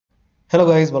Hello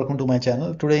guys, welcome to my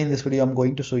channel. Today in this video I'm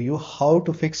going to show you how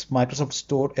to fix Microsoft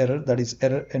Store error, that is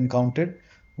error encountered.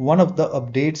 One of the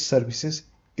update services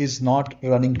is not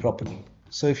running properly.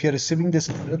 So if you're receiving this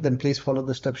error, then please follow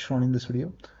the steps shown in this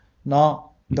video.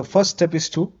 Now the first step is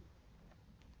to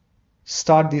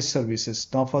start these services.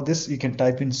 Now for this you can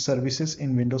type in services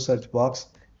in Windows search box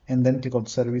and then click on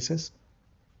services.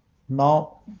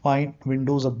 Now find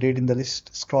Windows Update in the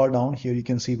list. Scroll down, here you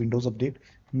can see Windows Update.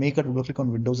 Make a double click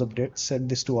on Windows Update, set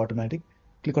this to automatic,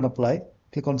 click on apply,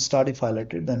 click on start if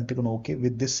highlighted, then click on OK.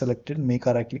 With this selected, make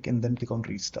a right click and then click on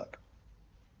restart.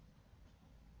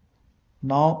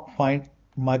 Now find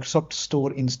Microsoft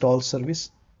Store install service,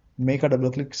 make a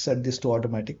double click, set this to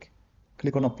automatic,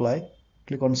 click on apply,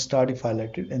 click on start if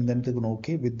highlighted and then click on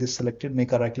OK. With this selected,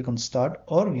 make a right click on start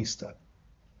or restart.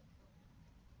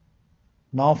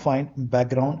 Now find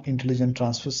background intelligent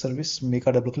transfer service, make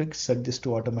a double click, set this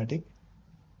to automatic,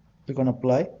 click on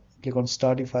apply, click on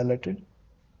start if highlighted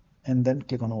and then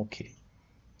click on OK.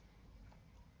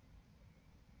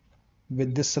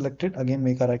 With this selected, again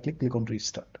make a right click, click on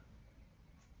restart.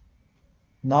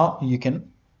 Now you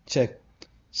can check,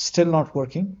 still not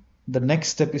working. The next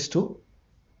step is to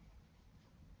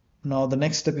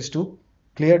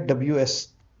clear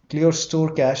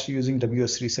store cache using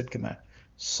wsreset command.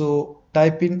 So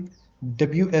type in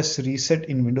wsreset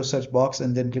in Windows search box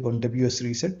and then click on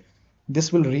wsreset.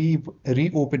 This will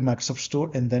reopen Microsoft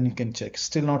Store and then you can check.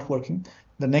 Still not working.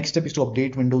 The next step is to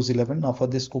update Windows 11. Now for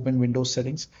this, open Windows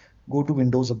settings, go to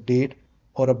Windows Update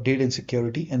or Update and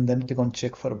Security and then click on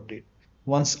check for update.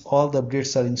 Once all the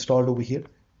updates are installed over here,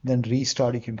 then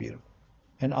restart your computer.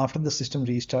 And after the system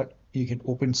restart, you can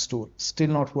open Store. Still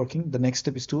not working. The next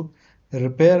step is to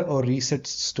repair or reset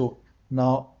Store.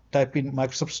 Now type in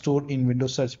Microsoft Store in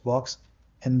Windows search box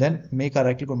and then make a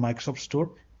right click on Microsoft Store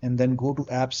and then go to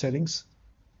app settings,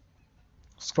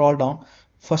 scroll down.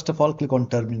 First of all, click on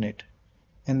terminate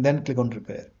and then click on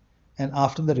repair. And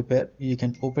after the repair, you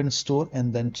can open Store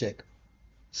and then check.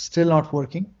 Still not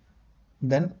working,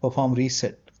 then perform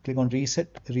reset. Click on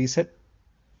reset,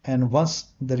 and once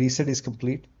the reset is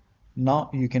complete,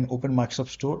 now you can open Microsoft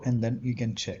Store and then you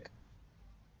can check.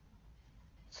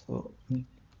 So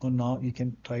now you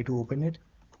can try to open it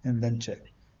and then check.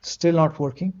 Still not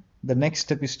working. The next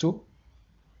step is to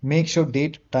make sure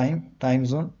date, time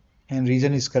zone and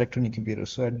region is correct on your computer.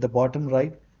 So at the bottom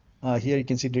right, here you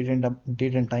can see date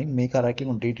and time. Make a right click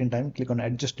on date and time, click on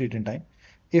adjust date and time.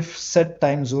 If set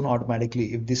time zone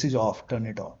automatically, if this is off, turn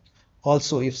it on.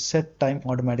 Also, if set time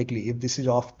automatically, if this is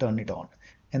off, turn it on.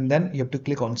 And then you have to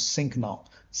click on sync now.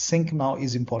 Sync now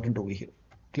is important over here.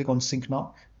 Click on sync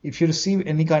now. If you receive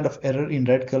any kind of error in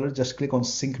red color, just click on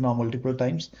sync now multiple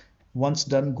times. Once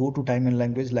done, go to time and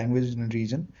language and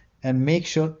region, and make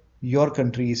sure your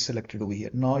country is selected over here.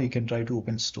 Now you can try to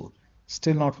open Store.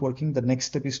 Still not working. The next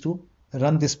step is to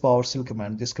run this PowerShell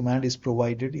command. This command is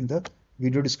provided in the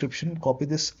video description. Copy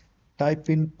this,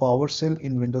 type in PowerShell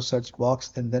in Windows search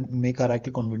box and then make a right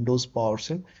click on Windows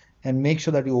PowerShell and make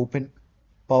sure that you open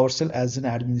PowerShell as an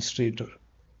administrator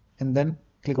and then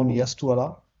click on yes to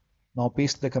allow. Now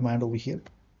paste the command over here.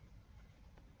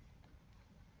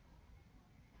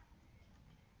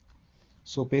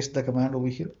 So paste the command over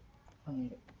here.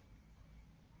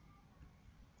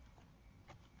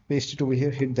 Paste it over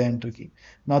here, hit the enter key.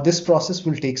 Now this process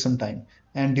will take some time,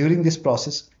 and during this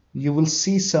process you will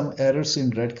see some errors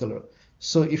in red color.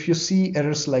 So if you see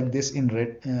errors like this in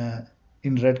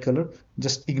red color,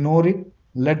 just ignore it,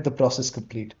 let the process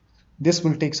complete. This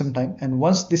will take some time, and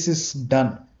once this is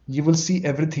done, you will see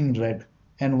everything red,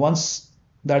 and once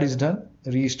that is done,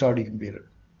 restart your computer.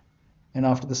 And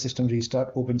after the system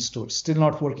restart, open Store. Still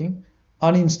not working,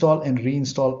 uninstall and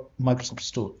reinstall Microsoft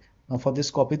Store. Now for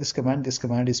this, copy this command. This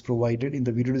command is provided in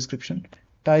the video description.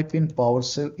 Type in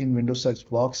PowerShell in Windows search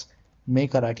box,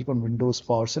 make a right click on Windows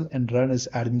PowerShell and run as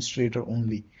administrator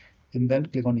only. And then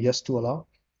click on yes to allow,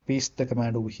 paste the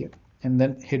command over here and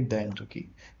then hit the enter key.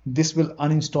 This will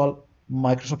uninstall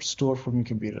Microsoft Store from your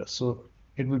computer. So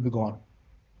it will be gone.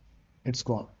 It's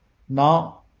gone.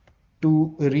 Now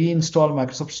to reinstall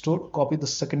Microsoft Store, copy the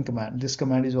second command. This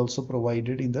command is also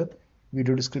provided in the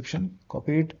video description.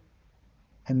 Copy it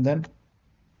and then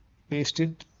paste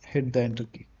it, hit the enter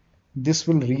key. This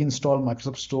will reinstall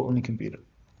Microsoft Store on your computer.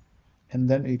 And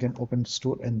then you can open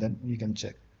Store and then you can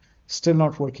check. Still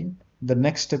not working. The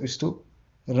next step is to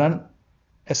run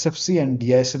sfc and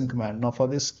DISM command. Now for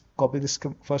this, copy this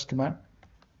first command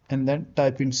and then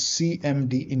type in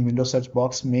cmd in Windows search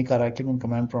box, make a right click on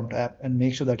command prompt app and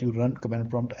make sure that you run command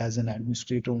prompt as an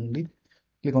administrator only.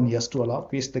 Click on yes to allow,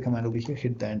 paste the command over here,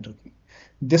 hit the enter key.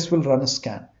 This will run a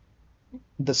scan.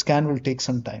 The scan will take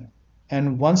some time,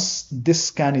 And once this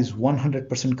scan is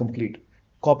 100% complete,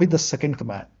 copy the second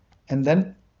command and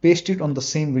then paste it on the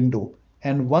same window.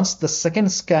 And once the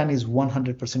second scan is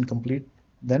 100% complete,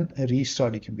 then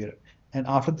restart your computer. And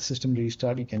after the system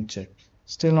restart, you can check.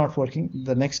 Still not working.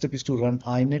 The next step is to run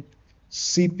init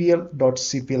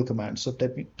cpl.cpl command. So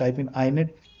type in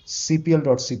init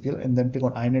cpl.cpl and then click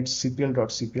on init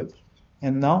cpl.cpl.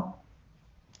 And now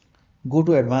go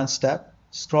to advanced tab,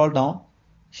 scroll down.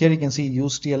 Here you can see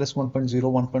use TLS 1.0,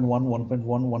 1.1, 1.1,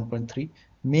 1.3.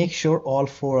 Make sure all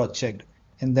four are checked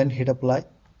and then hit apply,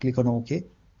 click on OK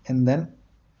and then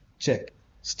check.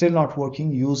 Still not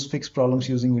working. Use fix problems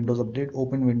using Windows Update.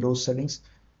 Open Windows settings,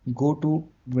 go to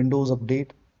Windows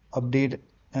Update, update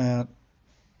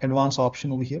advanced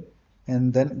option over here,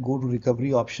 and then go to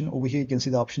recovery option. Over here you can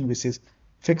see the option which says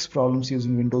fix problems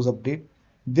using Windows Update.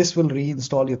 This will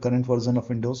reinstall your current version of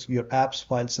Windows. Your apps,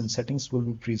 files and settings will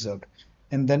be preserved.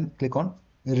 And then click on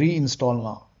reinstall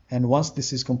now. And once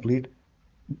this is complete,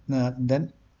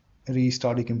 then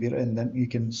restart your computer and then you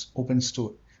can open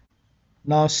store.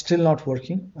 Now still not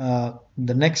working.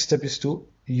 The next step is to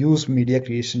use media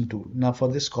creation tool. Now for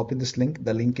this, copy this link.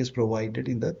 The link is provided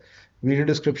in the video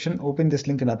description. Open this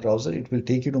link in a browser. It will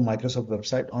take you to Microsoft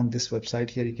website. On this website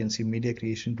here you can see media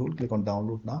creation tool. Click on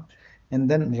download now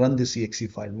and then run this exe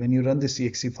file. When you run this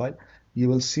exe file, you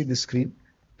will see the screen.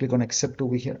 Click on accept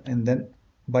over here and then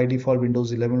by default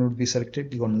Windows 11 would be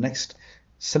selected. Click on next.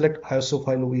 Select ISO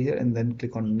file over here and then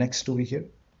click on next over here.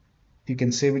 You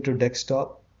can save it to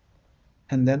desktop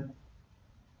and then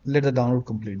let the download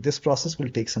complete. This process will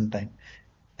take some time.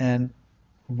 And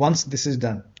once this is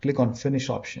done, click on finish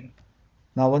option.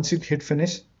 Now once you hit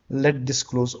finish, let this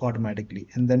close automatically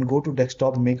and then go to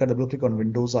desktop, make a double click on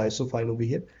Windows ISO file over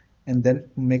here and then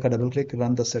make a double click,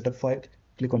 run the setup file,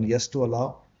 click on yes to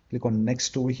allow, click on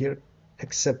next over here,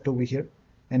 accept over here,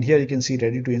 and here you can see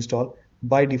ready to install.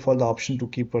 By default, the option to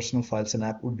keep personal files and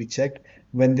app would be checked.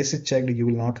 When this is checked, you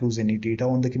will not lose any data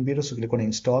on the computer. So click on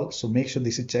install. So make sure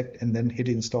this is checked and then hit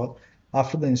install.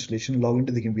 After the installation, log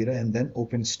into the computer and then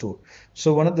open store.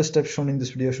 So one of the steps shown in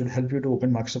this video should help you to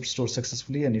open Microsoft Store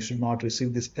successfully and you should not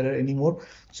receive this error anymore.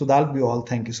 So that'll be all.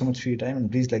 Thank you so much for your time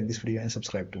and please like this video and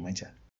subscribe to my channel.